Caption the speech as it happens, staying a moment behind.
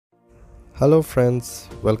Hello friends,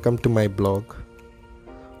 welcome to my blog.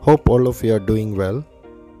 Hope all of you are doing well.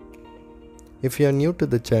 If you are new to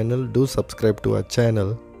the channel, do subscribe to our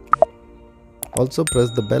channel. Also press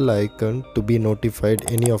the bell icon to be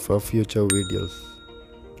notified any of our future videos.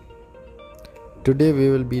 Today we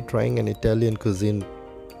will be trying an Italian cuisine.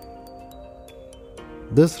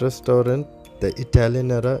 This restaurant, the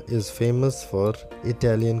Italiere, is famous for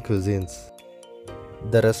Italian cuisines.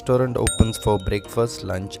 The restaurant opens for breakfast,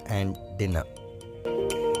 lunch and dinner.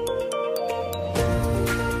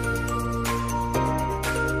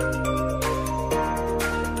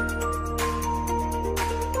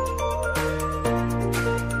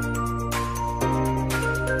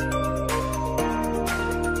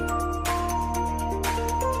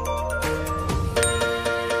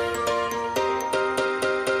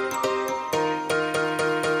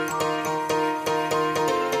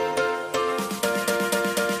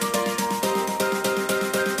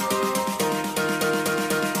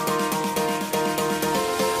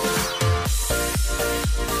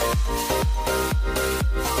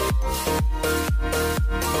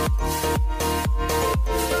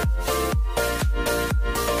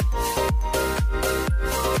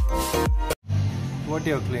 What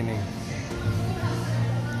you're cleaning?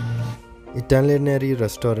 Italiere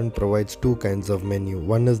restaurant provides two kinds of menu.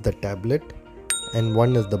 One is the tablet and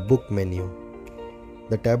one is the book menu.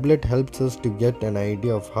 The tablet helps us to get an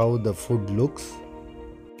idea of how the food looks.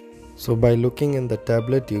 So by looking in the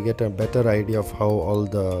tablet you get a better idea of how all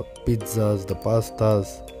the pizzas, the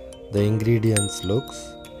pastas, the ingredients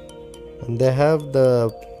looks. And they have the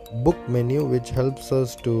book menu which helps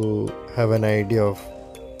us to have an idea of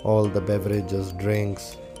all the beverages,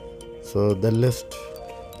 drinks. So the list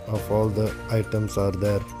of all the items are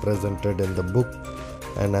there presented in the book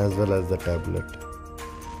and as well as the tablet.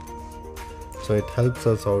 So it helps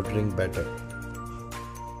us ordering better.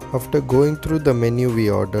 After going through the menu, we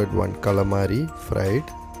ordered one calamari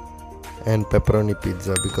fried and pepperoni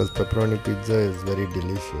pizza because pepperoni pizza is very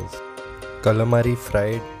delicious. Calamari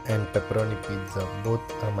fried and pepperoni pizza both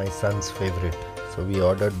are my son's favorite. So we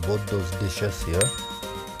ordered both those dishes here.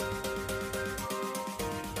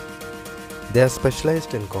 They are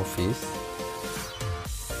specialized in coffees.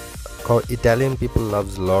 Italian people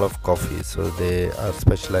loves a lot of coffee, so they are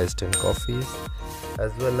specialized in coffees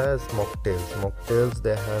as well as mocktails. Mocktails,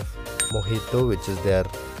 they have mojito, which is their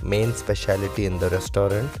main specialty in the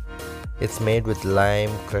restaurant. It's made with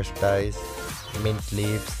lime, crushed ice, mint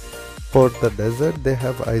leaves. For the dessert, they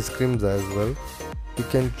have ice creams as well. You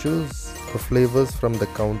can choose the flavors from the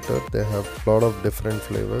counter. They have a lot of different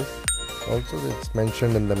flavors. Also, it's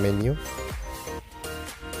mentioned in the menu.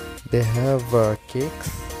 They have cakes.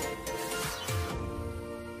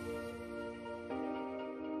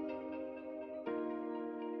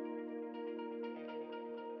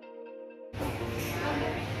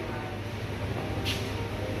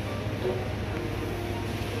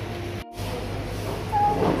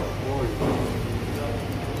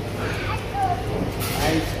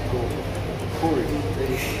 Ice cold. Cold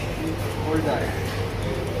ice.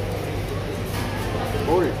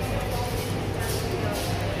 Cold.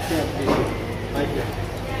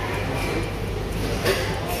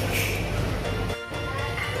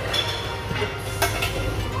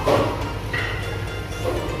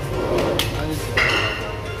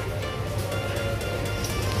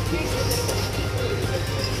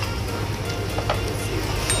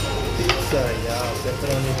 Pizza, yeah,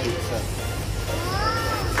 pepperoni pizza.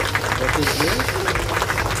 What is this?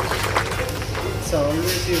 So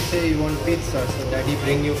always you say you want pizza, so daddy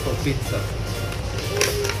bring you for pizza.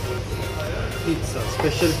 Pizza,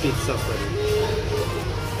 special pizza for you.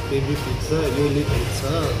 Baby pizza, you need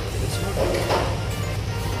pizza. It's not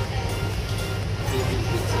baby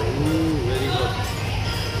pizza. Ooh, very good.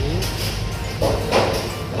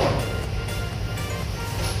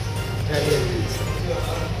 Italian pizza.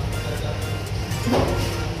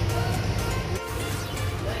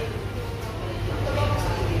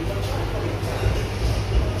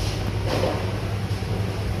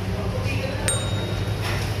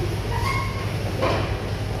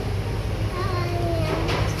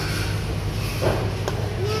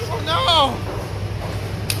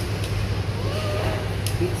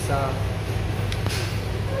 Pizza.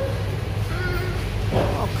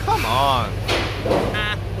 Oh, come on.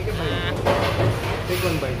 Take a bite. Take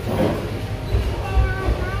one bite.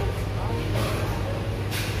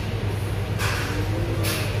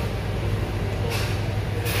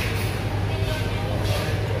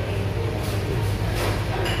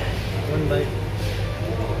 One bite.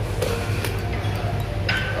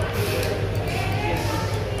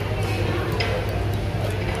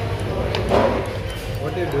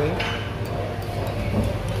 What are you doing?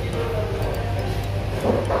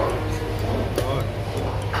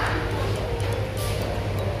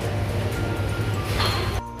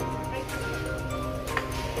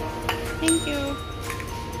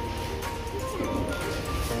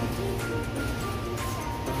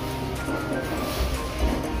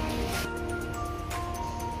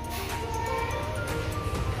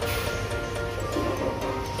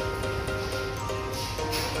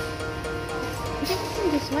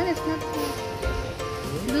 This one is not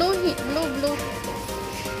blow it, blow.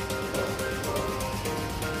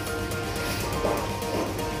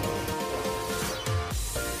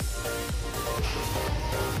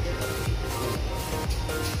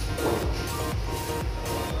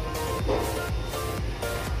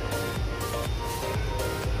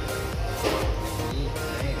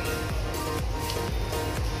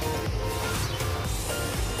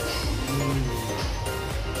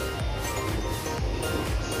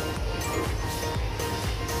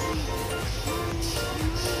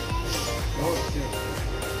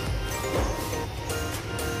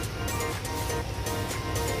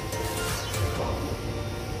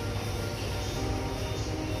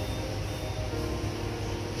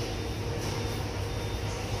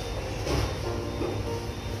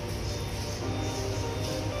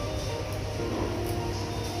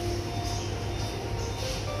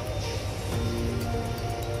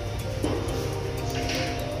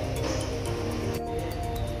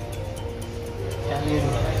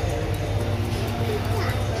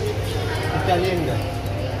 Italian guy.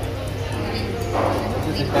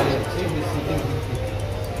 This is Italian. See, he's sitting.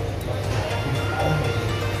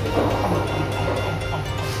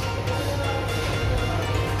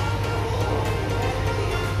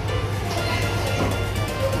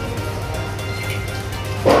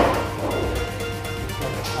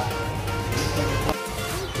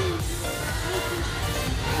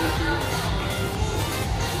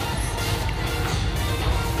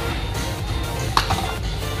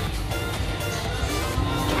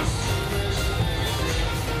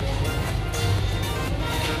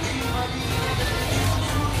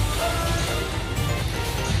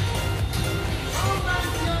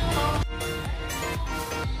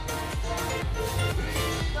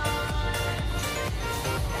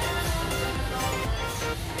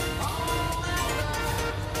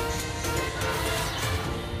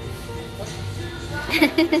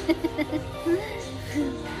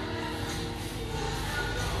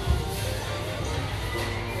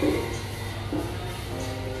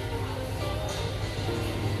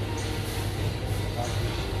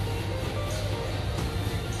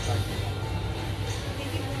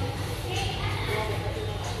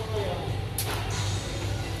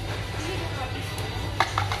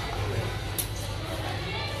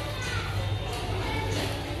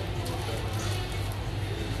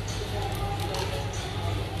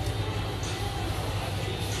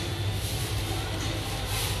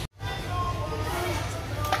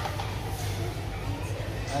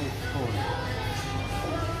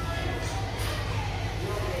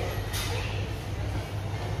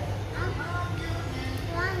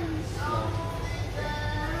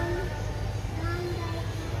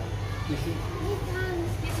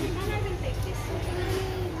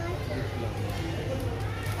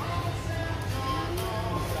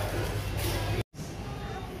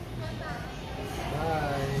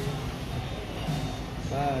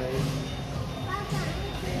 Bye.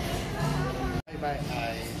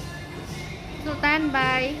 Sultan,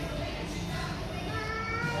 bye.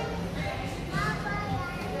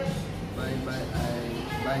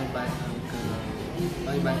 Bye, uncle.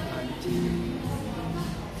 Bye, auntie.